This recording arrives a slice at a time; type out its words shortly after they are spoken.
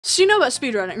So you know about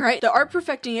speedrunning, right? The art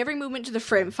perfecting every movement to the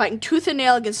frame, fighting tooth and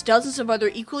nail against dozens of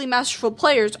other equally masterful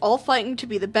players, all fighting to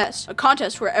be the best. A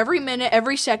contest where every minute,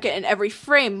 every second, and every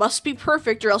frame must be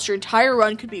perfect or else your entire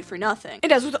run could be for nothing.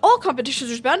 And as with all competitions,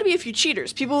 there's bound to be a few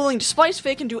cheaters, people willing to splice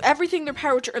fake and do everything in their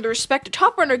power to earn the respect a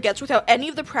top runner gets without any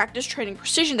of the practice, training,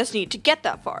 precision that's needed to get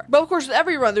that far. But of course, with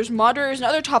every run, there's moderators and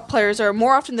other top players that are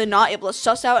more often than not able to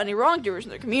suss out any wrongdoers in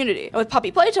their community. And with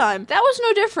Poppy Playtime, that was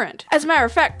no different. As a matter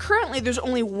of fact, currently there's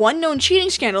only one known cheating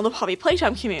scandal in the Poppy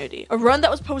Playtime community, a run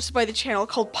that was posted by the channel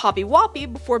called Poppy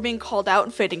Woppy before being called out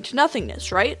and fading to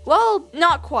nothingness, right? Well,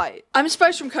 not quite. I'm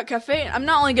Spice from CutCafe, and I'm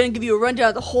not only going to give you a rundown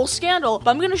of the whole scandal, but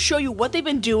I'm going to show you what they've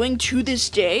been doing to this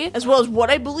day, as well as what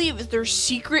I believe is their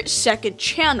secret second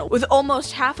channel, with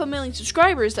almost 500,000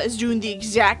 subscribers that is doing the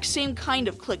exact same kind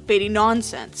of clickbaity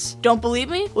nonsense. Don't believe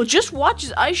me? Well, just watch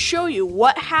as I show you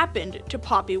what happened to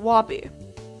Poppy Woppy.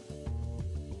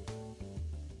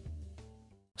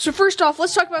 So first off,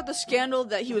 let's talk about the scandal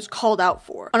that he was called out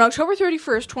for. On October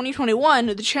 31st, 2021,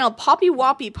 the channel Poppy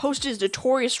Woppy posted his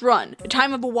notorious run, a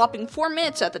time of a whopping 4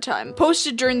 minutes at the time,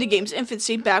 posted during the game's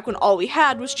infancy back when all we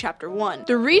had was Chapter 1.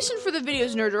 The reason for the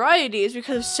video's notoriety is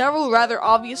because of several rather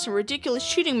obvious and ridiculous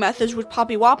cheating methods which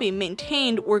Poppy Woppy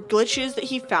maintained were glitches that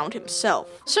he found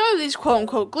himself. Some of these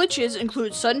quote-unquote glitches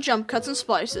include sudden jump cuts and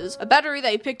splices, a battery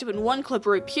that he picked up in one clip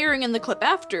reappearing in the clip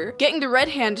after, getting the red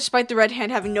hand despite the red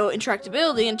hand having no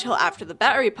interactability until after the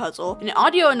battery puzzle, an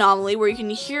audio anomaly where you can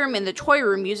hear him in the toy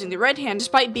room using the red hand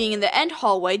despite being in the end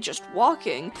hallway just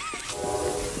walking,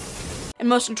 and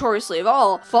most notoriously of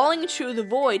all, falling into the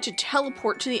void to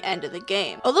teleport to the end of the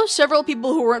game. Although several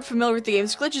people who weren't familiar with the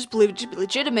game's glitches believed it to be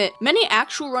legitimate, many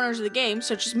actual runners of the game,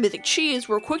 such as Mythic Cheese,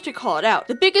 were quick to call it out,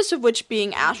 the biggest of which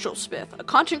being Astral Spiff, a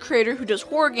content creator who does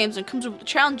horror games and comes up with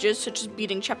challenges such as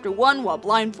beating Chapter 1 while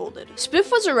blindfolded.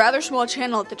 Spiff was a rather small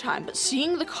channel at the time, but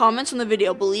seeing the comments on the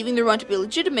video believing the run to be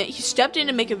legitimate, he stepped in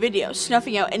to make a video,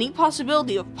 snuffing out any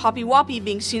possibility of Poppy Woppy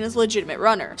being seen as a legitimate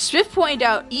runner. Spiff pointed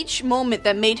out each moment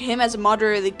that made him as a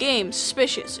moderator of the game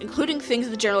suspicious, including things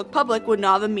the general public would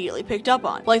not have immediately picked up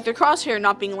on, like the crosshair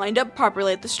not being lined up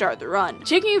properly at the start of the run.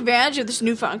 Taking advantage of this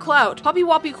newfound clout, Poppy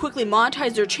Woppy quickly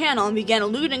monetized their channel and began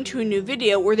alluding to a new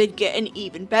video where they'd get an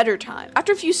even better time.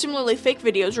 After a few similarly fake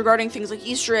videos regarding things like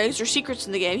Easter eggs or secrets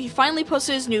in the game, he finally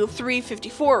posted his new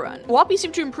 3:54 run. Woppy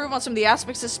seemed to improve on some of the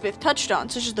aspects that Spiff touched on,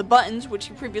 such as the buttons, which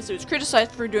he previously was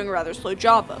criticized for doing a rather slow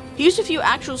job of. He used a few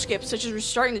actual skips, such as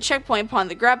restarting the checkpoint upon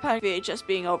the grab pack VHS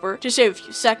being over, to save a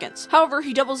few seconds. However,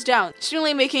 he doubles down,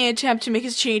 seemingly making an attempt to make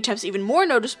his cheating attempts even more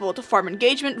noticeable to farm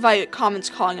engagement via comments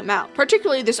calling him out,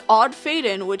 particularly this odd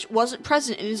fade-in which wasn't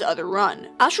present in his other run.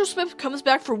 Astral Spiff comes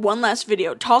back for one last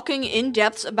video, talking in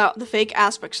depth about the fake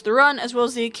aspects of the run as well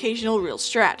as the occasional real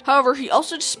strat. However, he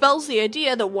also dispels the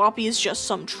idea that Woppy is just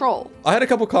some troll. I had a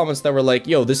couple comments that were like,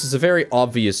 yo, this is a very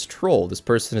obvious troll. This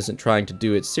person isn't trying to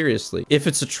do it seriously. If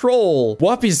it's a troll,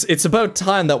 it's about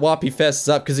time that Woppy fesses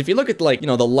up, because if you look at, like, you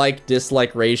know, the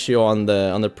like-dislike ratio on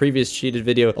the previous cheated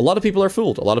video, a lot of people are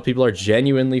fooled. A lot of people are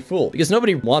genuinely fooled, because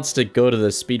nobody wants to go to the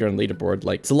speedrun leaderboard.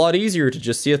 Like, it's a lot easier to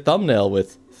just see a thumbnail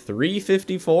with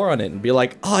 3:54 on it and be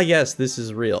like, oh yes, this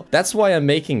is real. That's why I'm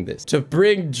making this, to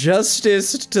bring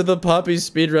justice to the Poppy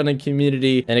speedrunning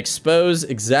community and expose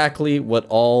exactly what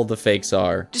all the fakes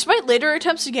are. Despite later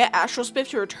attempts to get Astral Spiff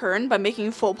to return by making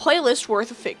a full playlist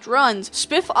worth of faked runs,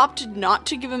 Spiff opted not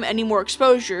to give him any more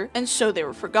exposure, and so they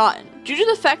were forgotten. Due to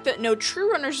the fact that no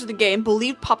true runners of the game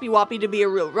believed Poppy Woppy to be a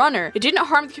real runner, it didn't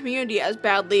harm the community as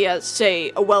badly as,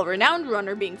 say, a well-renowned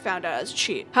runner being found out as a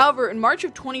cheat. However, in March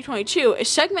of 2022, a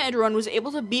segmented run was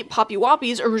able to beat Poppy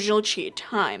Woppy's original cheated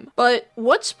time. But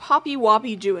what's Poppy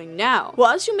Woppy doing now?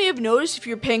 Well, as you may have noticed if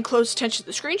you're paying close attention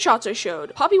to the screenshots I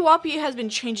showed, Poppy Woppy has been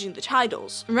changing the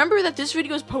titles. Remember that this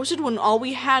video was posted when all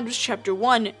we had was Chapter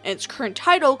 1, and its current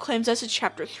title claims that's a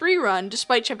Chapter 3 run,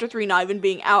 despite Chapter 3 not even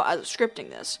being out as of scripting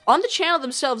this. On the channel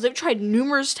themselves, they've tried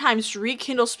numerous times to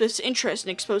rekindle Spiff's interest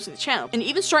in exposing the channel, and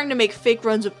even starting to make fake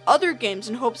runs of other games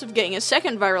in hopes of getting a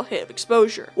second viral hit of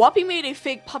exposure. Woppy made a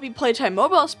fake Poppy Playtime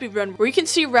mobile speedrun where you can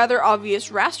see rather obvious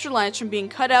raster lines from being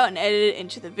cut out and edited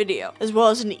into the video, as well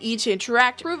as an E to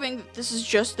interact, proving that this is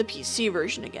just the PC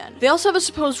version again. They also have a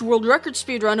supposed world record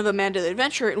speedrun of Amanda the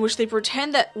Adventure in which they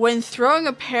pretend that when throwing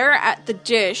a pear at the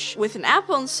dish with an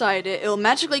apple inside it, it'll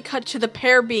magically cut to the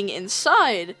pear being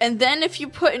inside, and then if you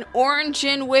put an orange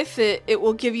in with it, it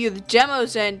will give you the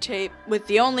demo's end tape, with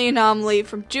the only anomaly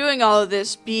from doing all of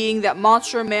this being that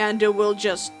Monster Amanda will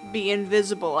just be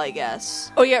invisible, I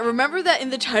guess. Oh yeah, remember that in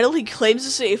the title he claims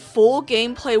this is a full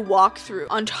gameplay walkthrough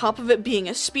on top of it being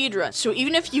a speedrun, so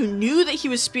even if you knew that he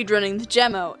was speedrunning the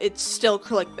demo, it's still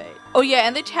clickbait. Oh yeah,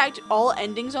 and they tagged all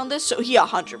endings on this, so he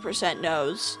 100%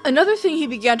 knows. Another thing he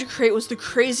began to create was the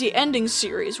Crazy Endings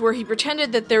series, where he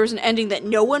pretended that there was an ending that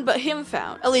no one but him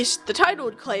found. At least the title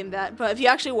would claim that, but if you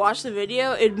actually watch the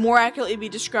video, it'd more accurately be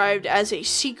described as a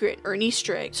secret or an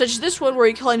Easter egg, such as this one where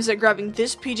he claims that grabbing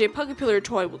this PJ Puckapillar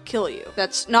toy will kill you.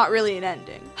 That's not really an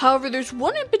ending. However, there's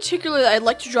one in particular that I'd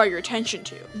like to draw your attention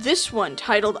to. This one,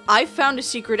 titled I Found a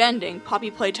Secret Ending,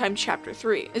 Poppy Playtime Chapter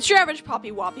 3. It's your average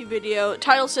Poppy Woppy video.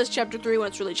 Title says Chapter 3 when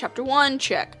it's really Chapter 1,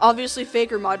 check. Obviously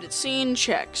fake or modded scene,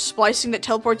 check. Splicing that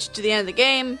teleports you to the end of the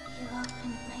game,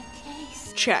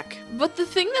 check. But the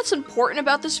thing that's important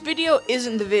about this video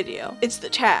isn't the video, it's the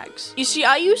tags. You see,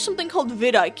 I use something called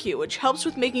vidIQ, which helps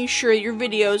with making sure your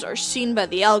videos are seen by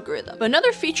the algorithm. But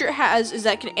another feature it has is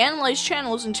that it can analyze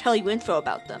channels and tell you info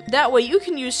about them. That way you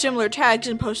can use similar tags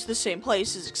and post to the same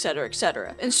places, etc,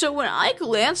 etc. And so when I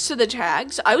glanced to the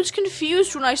tags, I was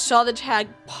confused when I saw the tag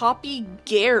Poppy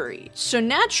Gary. So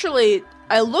naturally,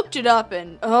 I looked it up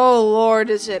and, oh lord,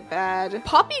 is it bad.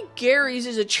 Poppy Gary's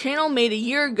is a channel made a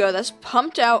year ago that's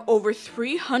pumped out over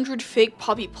 300 fake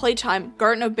Poppy Playtime,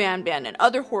 Garten of Banban, and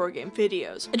other horror game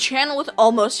videos. A channel with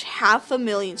almost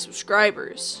 500,000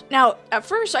 subscribers. Now, at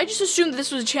first, I just assumed that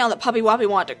this was a channel that Poppy Woppy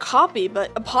wanted to copy,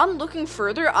 but upon looking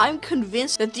further, I'm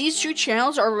convinced that these two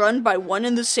channels are run by one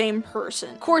and the same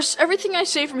person. Of course, everything I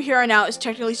say from here on out is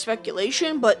technically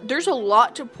speculation, but there's a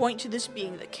lot to point to this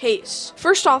being the case.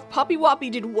 First off, Poppy Woppy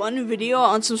did one video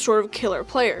on some sort of killer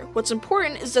player. What's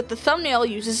important is that the thumbnail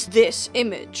uses this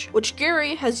image, which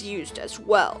Gary has used as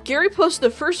well. Gary posted the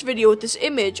first video with this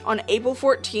image on April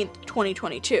 14th,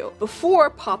 2022, before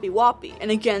Poppy Woppy,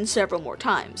 and again several more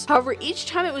times. However, each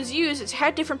time it was used, it's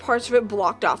had different parts of it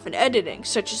blocked off in editing,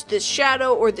 such as this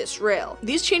shadow or this rail.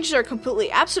 These changes are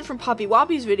completely absent from Poppy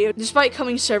Woppy's video, despite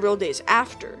coming several days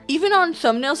after. Even on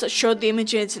thumbnails that showed the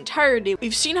image in its entirety,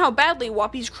 we've seen how badly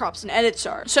Woppy's crops and edits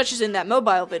are, such as in that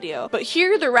mobile video, but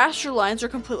here the raster lines are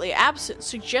completely absent,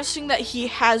 suggesting that he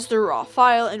has the raw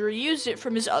file and reused it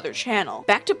from his other channel.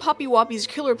 Back to Poppy Woppy's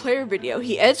killer player video,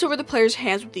 he edits over the player's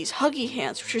hands with these huggy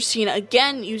hands, which are seen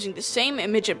again using the same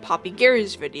image in Poppy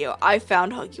Gary's video, I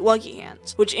Found Huggy Wuggy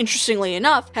Hands, which interestingly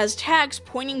enough has tags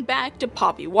pointing back to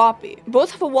Poppy Woppy.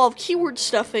 Both have a wall of keyword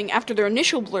stuffing after their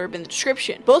initial blurb in the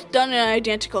description, both done in an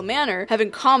identical manner,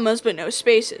 having commas but no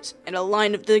spaces, and a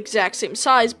line of the exact same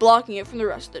size blocking it from the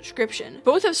rest of the description.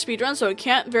 Both have speedruns, so I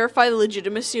can't verify the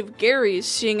legitimacy of Gary's,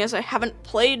 seeing as I haven't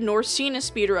played nor seen a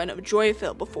speedrun of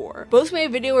Joyfill before. Both made a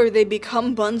video where they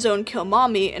become Bunzo and kill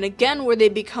Mommy, and again where they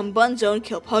become Bunzo and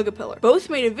kill Puggapillar.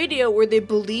 Both made a video where they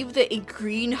believe that a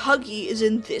green Huggy is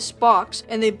in this box,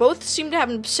 and they both seem to have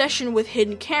an obsession with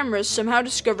hidden cameras, somehow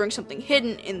discovering something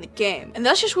hidden in the game. And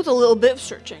that's just with a little bit of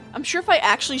searching. I'm sure if I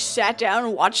actually sat down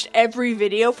and watched every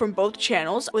video from both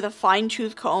channels with a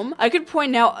fine-tooth comb, I could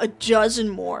point out a dozen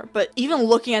more, but even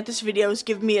looking at this video has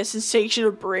given me a sensation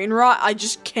of brain rot I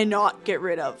just cannot get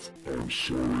rid of. I'm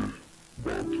sorry,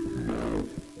 but no.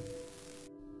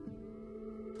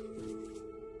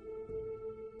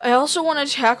 I also want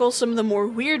to tackle some of the more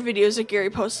weird videos that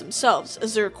Gary posts themselves,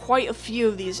 as there are quite a few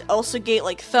of these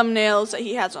Elsa-Gate-like thumbnails that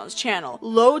he has on his channel,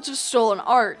 loads of stolen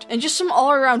art, and just some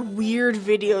all-around weird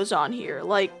videos on here,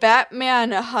 like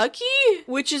Batman Huggy?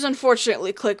 Which is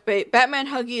unfortunately clickbait. Batman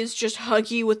Huggy is just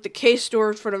Huggy with the case door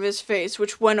in front of his face,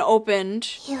 which when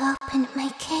opened, You opened my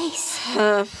case.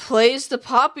 plays the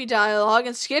Poppy dialogue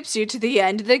and skips you to the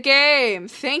end of the game.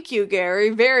 Thank you, Gary.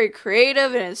 Very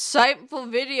creative and insightful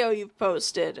video you've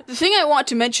posted. The thing I want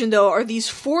to mention though are these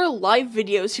 4 live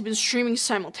videos he's been streaming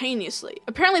simultaneously.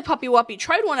 Apparently Poppy Woppy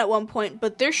tried one at one point,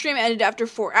 but their stream ended after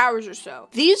 4 hours or so.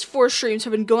 These 4 streams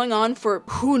have been going on for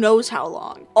who knows how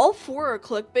long. All 4 are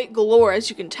clickbait galore, as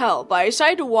you can tell, but I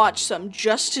decided to watch some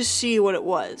just to see what it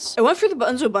was. I went for the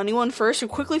Bunzo Bunny one first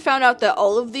and quickly found out that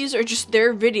all of these are just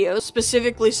their videos,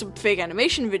 specifically some fake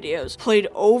animation videos, played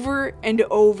over and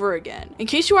over again. In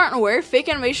case you aren't aware, fake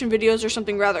animation videos are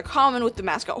something rather common with the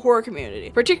mascot horror community,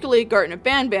 particularly Garten of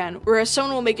Banban, whereas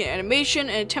someone will make an animation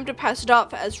and attempt to pass it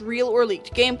off as real or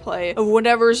leaked gameplay of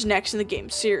whatever's next in the game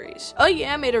series. Oh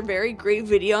yeah, made a very great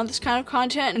video on this kind of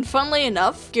content, and funnily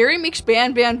enough, Gary makes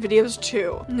Banban videos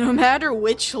too. No matter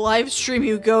which live stream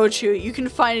you go to, you can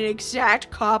find an exact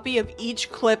copy of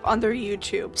each clip on their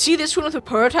YouTube. See this one with a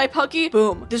prototype Huggy?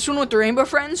 Boom. This one with the Rainbow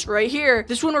Friends? Right here.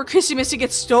 This one where Kissy Missy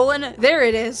gets stolen? There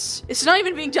it is. It's not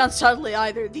even being done subtly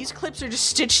either. These clips are just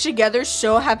stitched together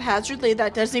so haphazardly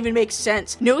that doesn't even make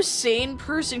sense. No sane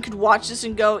person could watch this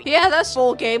and go, yeah, that's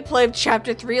full gameplay of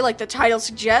chapter 3 like the title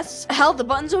suggests. Hell, the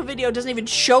Bunzo video doesn't even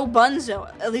show Bunzo,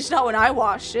 at least not when I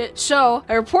watched it. So,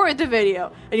 I reported the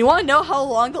video, and you want to know how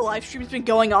long the live stream's been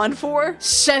going on for?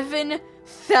 7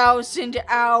 8,000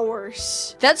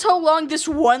 hours. That's how long this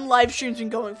one live stream's been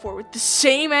going for, with the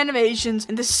same animations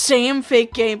and the same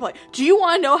fake gameplay. Do you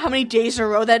want to know how many days in a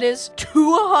row that is?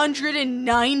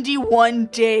 291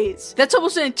 days. That's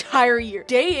almost an entire year.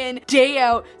 Day in, day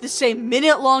out, the same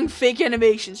minute-long fake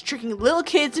animations, tricking little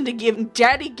kids into giving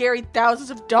Daddy Gary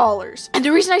thousands of dollars. And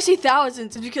the reason I say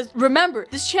thousands is because, remember,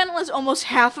 this channel has almost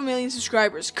 500,000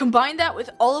 subscribers. Combine that with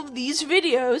all of these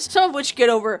videos, some of which get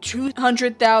over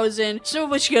 200,000, some of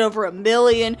which get over 1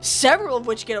 million, several of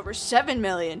which get over 7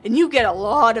 million, and you get a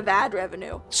lot of ad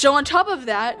revenue. So on top of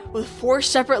that, with 4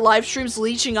 separate live streams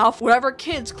leeching off whatever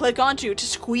kids click onto to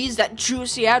squeeze that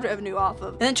juicy ad revenue off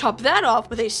of, and then top that off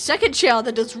with a second channel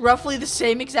that does roughly the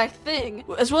same exact thing,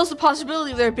 as well as the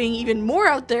possibility of there being even more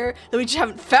out there that we just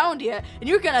haven't found yet, and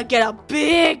you're gonna get a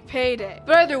big payday.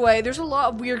 But either way, there's a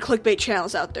lot of weird clickbait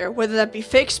channels out there, whether that be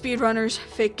fake speedrunners,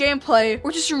 fake gameplay,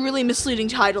 or just a really misleading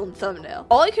title and thumbnail.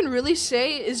 All I can really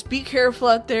say is be careful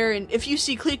out there, and if you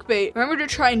see clickbait, remember to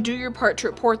try and do your part to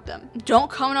report them. Don't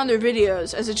comment on their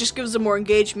videos, as it just gives them more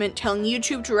engagement, telling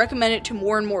YouTube to recommend it to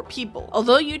more and more people.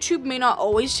 Although YouTube may not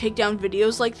always take down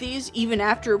videos like these, even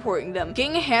after reporting them,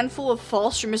 getting a handful of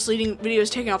false or misleading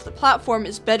videos taken off the platform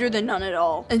is better than none at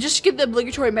all. And just to get the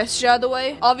obligatory message out of the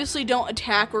way, obviously don't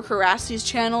attack or harass these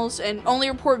channels, and only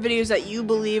report videos that you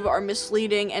believe are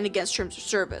misleading and against terms of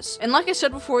service. And like I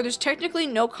said before, there's technically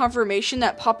no confirmation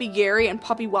that Poppy Gary and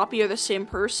Poppy Woppy are the same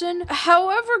person.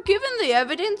 However, given the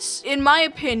evidence, in my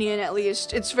opinion at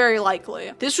least, it's very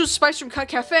likely. This was Spice from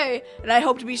CutCafe, and I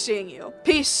hope to be seeing you.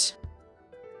 Peace!